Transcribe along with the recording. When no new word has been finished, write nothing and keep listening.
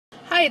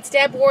Hi, it's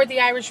Deb Ward, the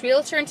Irish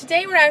Realtor, and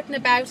today we're out and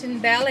about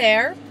in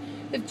Belleair.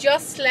 We've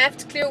just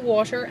left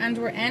Clearwater and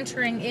we're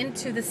entering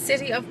into the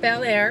city of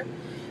Belleair,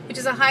 which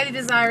is a highly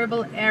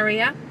desirable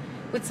area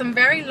with some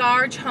very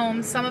large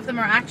homes. Some of them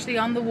are actually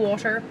on the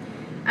water,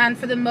 and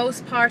for the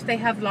most part they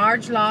have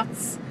large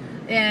lots.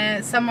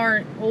 Some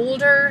are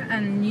older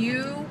and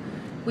new.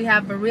 We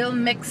have a real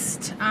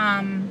mixed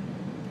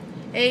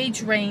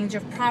age range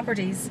of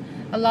properties.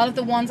 A lot of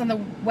the ones on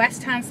the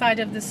west hand side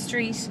of the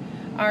street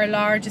are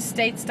large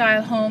estate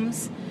style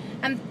homes,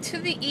 and to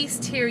the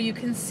east here you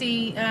can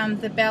see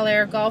the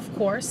Belleair golf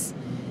course.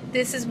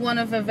 This is one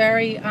of a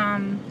very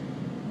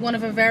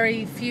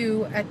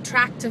few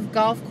attractive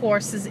golf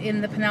courses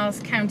in the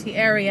Pinellas County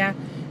area.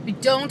 We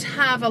don't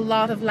have a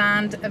lot of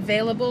land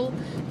available,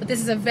 but this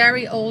is a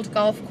very old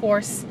golf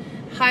course,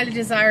 highly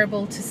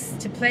desirable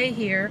to play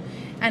here.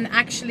 And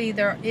actually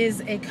there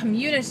is a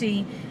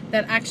community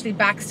that actually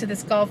backs to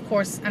this golf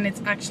course, and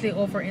it's actually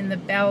over in the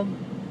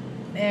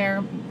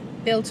Belleair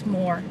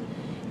Biltmore.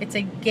 It's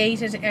a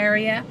gated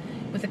area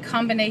with a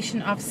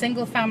combination of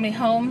single family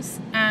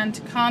homes and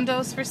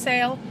condos for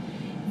sale.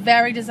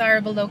 Very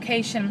desirable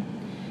location.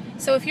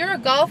 So if you're a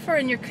golfer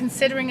and you're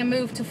considering a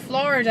move to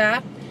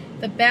Florida,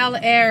 the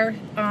Belleair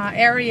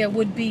area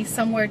would be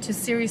somewhere to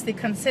seriously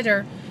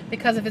consider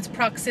because of its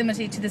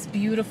proximity to this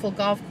beautiful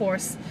golf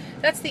course.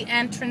 That's the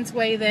entrance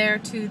way there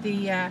to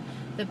the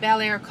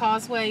Belleair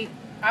Causeway.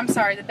 I'm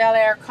sorry, the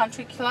Belleair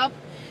Country Club.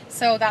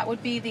 So that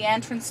would be the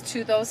entrance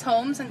to those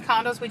homes and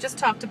condos we just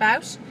talked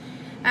about.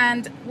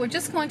 And we're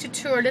just going to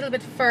tour a little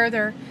bit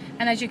further,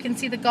 and as you can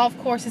see the golf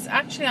course is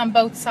actually on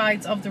both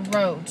sides of the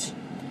road.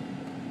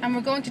 And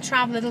we're going to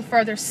travel a little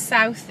further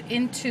south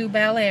into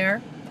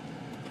Belleair.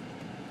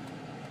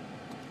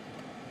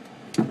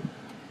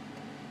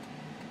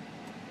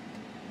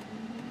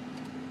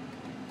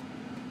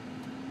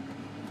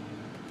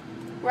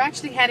 We're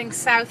actually heading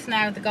south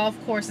now. The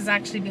golf course is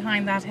actually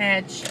behind that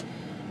hedge.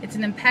 It's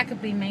an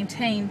impeccably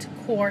maintained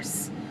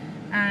course,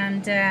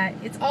 and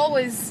it's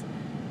always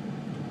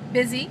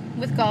busy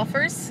with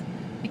golfers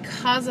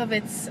because of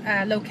its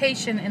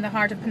location in the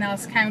heart of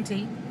Pinellas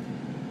County.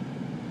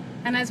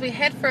 And as we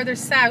head further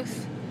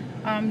south,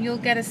 you'll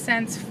get a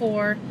sense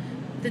for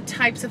the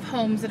types of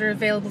homes that are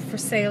available for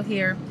sale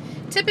here.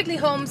 Typically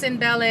homes in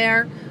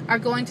Belleair are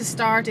going to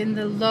start in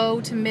the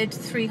low to mid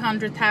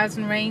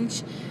 300,000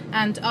 range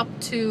and up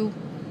to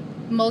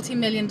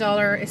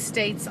multi-million-dollar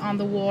estates on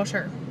the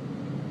water.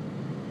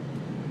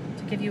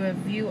 To give you a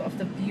view of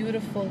the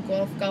beautiful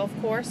golf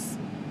course,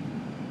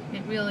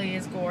 it really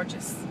is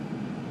gorgeous.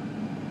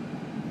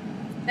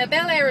 Now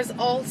Belleair is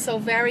also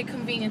very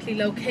conveniently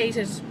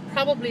located,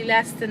 probably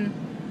less than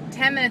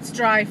 10 minutes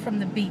drive from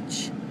the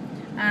beach,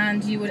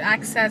 and you would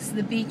access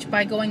the beach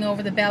by going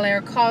over the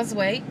Belleair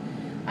Causeway,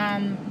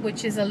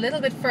 which is a little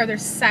bit further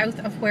south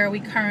of where we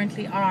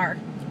currently are.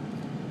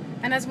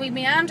 And as we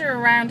meander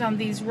around on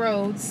these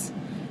roads,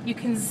 you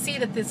can see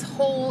that this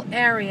whole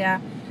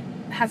area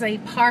has a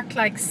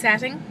park-like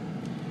setting,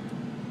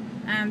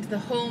 and the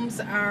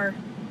homes are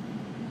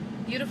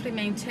beautifully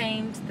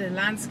maintained. The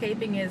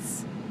landscaping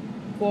is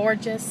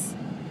gorgeous.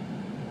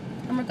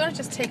 And we're going to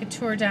just take a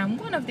tour down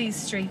one of these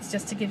streets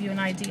just to give you an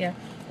idea.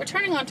 We're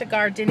turning onto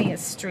Gardenia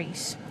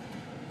Street,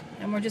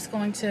 and we're just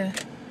going to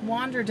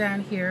wander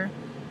down here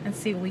and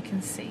see what we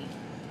can see.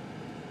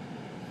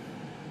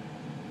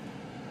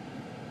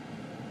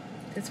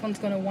 This one's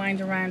going to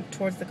wind around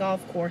towards the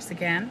golf course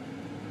again.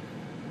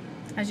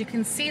 As you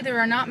can see, there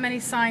are not many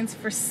signs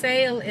for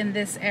sale in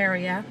this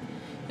area,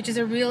 which is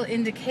a real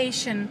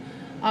indication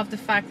of the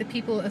fact that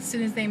people, as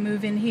soon as they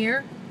move in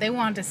here, they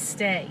want to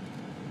stay.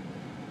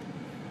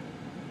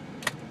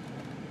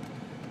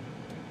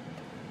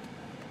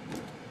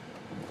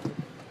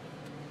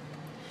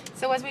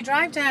 So as we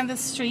drive down the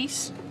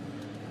street,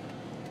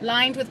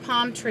 lined with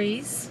palm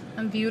trees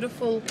and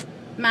beautiful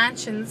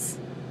mansions,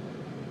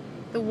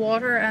 the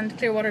water and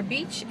Clearwater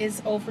Beach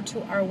is over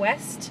to our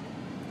west.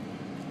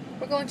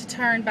 We're going to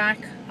turn back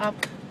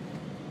up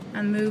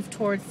and move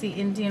towards the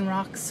Indian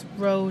Rocks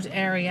Road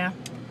area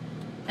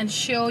and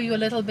show you a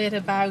little bit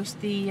about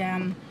the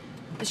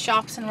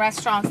shops and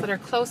restaurants that are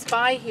close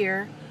by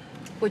here,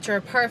 which are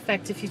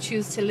perfect if you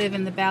choose to live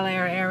in the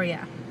Belleair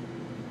area.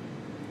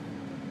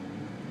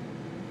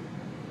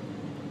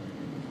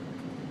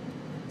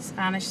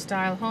 Spanish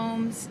style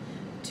homes,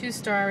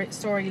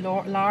 two-story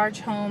large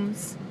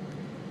homes,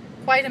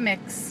 quite a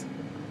mix.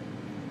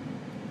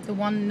 The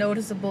one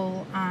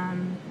noticeable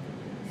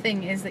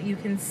thing is that you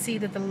can see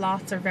that the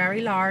lots are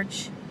very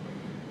large,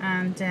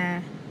 and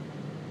that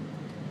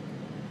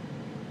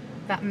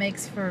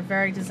makes for a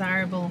very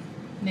desirable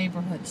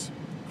neighborhood.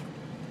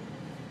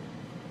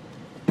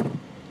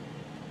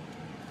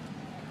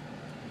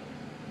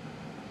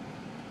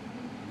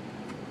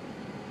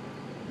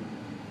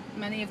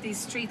 Many of these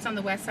streets on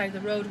the west side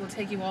of the road will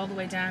take you all the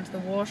way down to the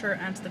water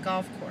and to the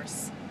golf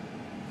course.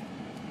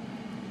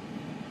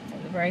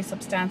 A very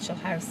substantial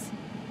house,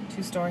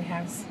 two-story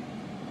house.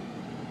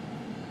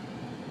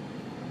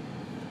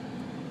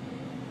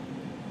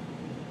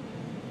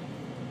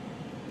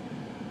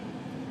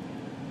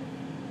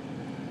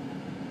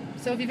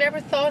 So if you've ever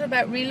thought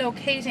about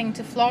relocating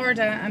to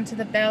Florida and to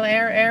the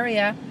Belleair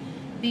area,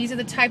 these are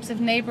the types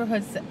of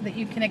neighborhoods that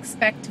you can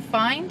expect to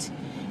find.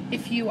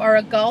 If you are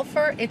a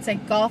golfer, it's a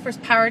golfer's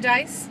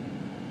paradise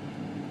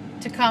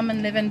to come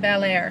and live in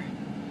Belleair.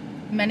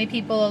 Many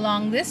people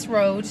along this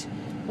road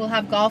will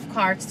have golf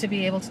carts to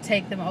be able to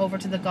take them over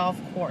to the golf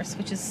course,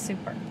 which is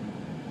super.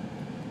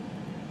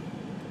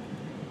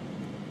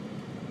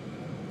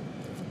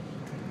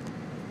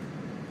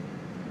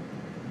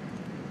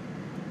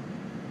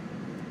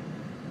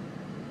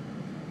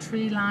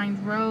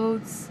 Tree-lined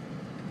roads.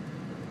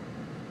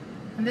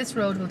 And this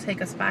road will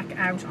take us back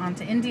out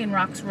onto Indian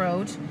Rocks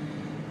Road,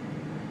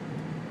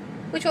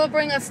 which will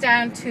bring us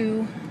down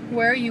to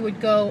where you would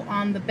go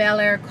on the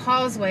Belleair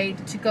Causeway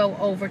to go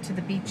over to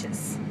the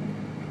beaches.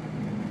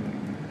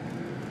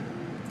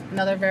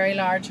 Another very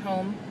large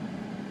home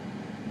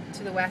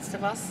to the west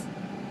of us,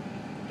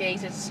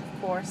 gated of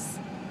course.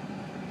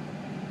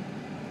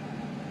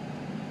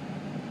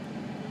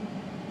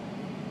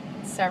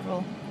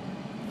 Several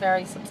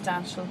very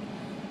substantial,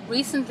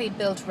 recently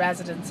built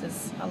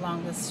residences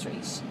along this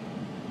street.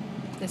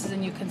 This is a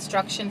new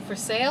construction for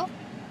sale.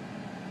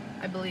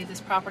 I believe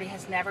this property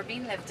has never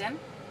been lived in.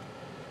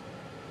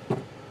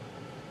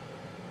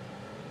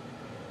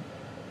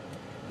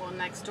 One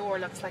next door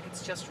looks like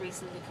it's just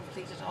recently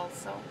completed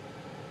also.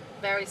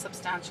 Very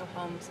substantial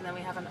homes, and then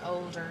we have an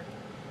older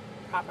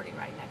property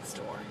right next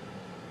door.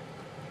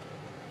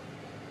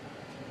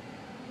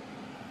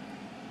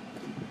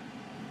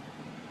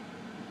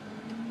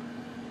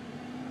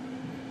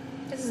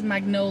 This is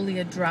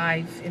Magnolia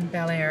Drive in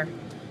Belleair.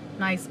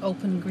 Nice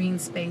open green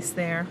space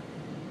there.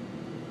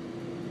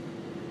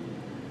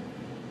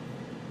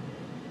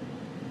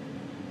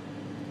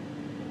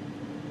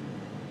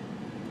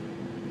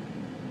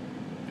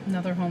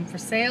 Another home for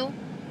sale.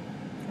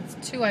 That's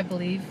two, I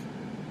believe.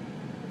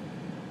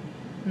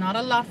 Not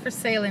a lot for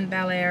sale in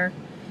Belleair.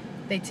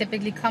 They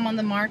typically come on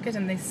the market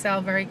and they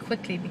sell very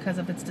quickly because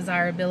of its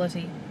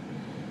desirability.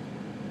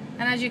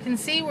 And as you can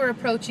see, we're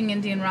approaching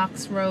Indian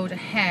Rocks Road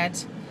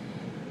ahead.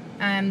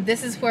 And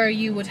this is where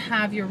you would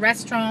have your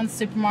restaurants,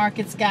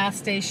 supermarkets, gas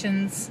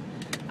stations,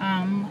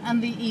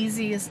 and the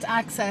easiest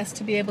access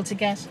to be able to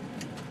get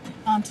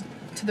onto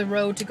the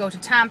road to go to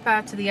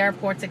Tampa, to the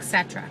airports,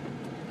 etc.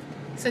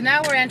 So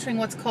now we're entering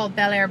what's called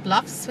Belleair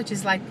Bluffs, which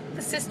is like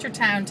the sister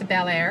town to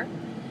Belleair.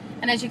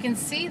 And as you can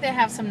see, they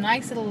have some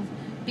nice little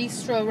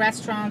bistro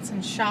restaurants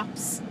and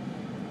shops.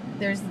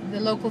 There's the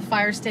local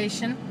fire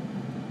station.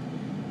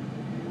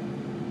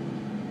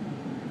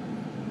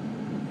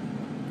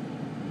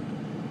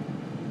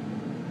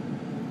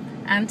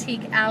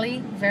 Antique Alley,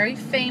 very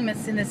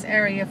famous in this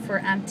area for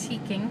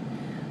antiquing.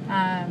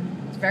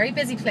 It's a very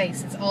busy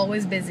place, it's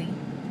always busy.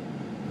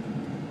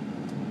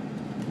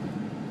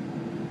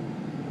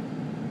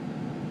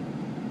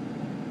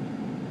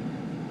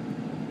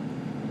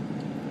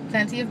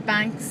 Plenty of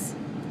banks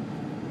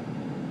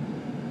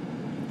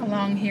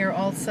along here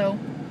also.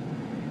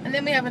 And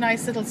then we have a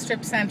nice little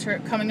strip centre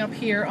coming up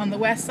here on the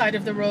west side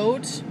of the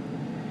road.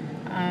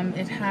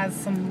 It has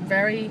some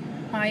very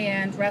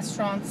high-end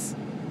restaurants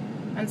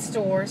and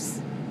stores.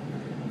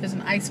 There's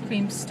an ice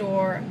cream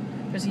store,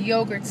 there's a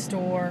yogurt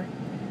store,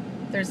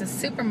 there's a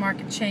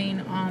supermarket chain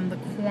on the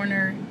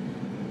corner,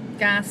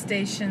 gas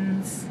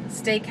stations,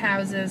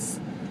 steakhouses,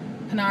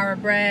 Panera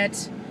Bread.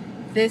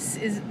 This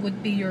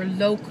would be your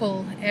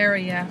local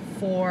area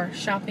for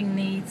shopping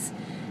needs.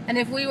 And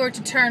if we were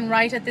to turn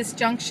right at this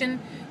junction,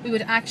 we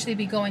would actually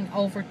be going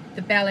over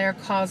the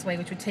Belleair Causeway,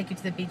 which would take you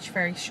to the beach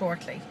very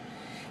shortly.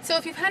 So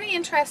if you've any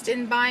interest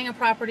in buying a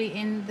property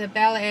in the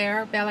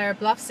Belleair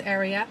Bluffs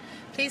area,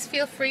 please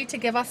feel free to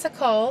give us a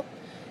call.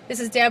 This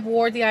is Deb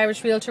Ward, the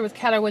Irish Realtor with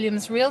Keller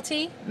Williams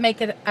Realty. Make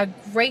it a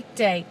great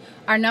day.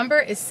 Our number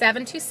is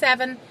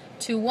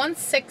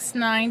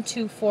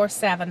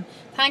 727-216-9247.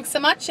 Thanks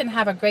so much and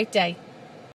have a great day.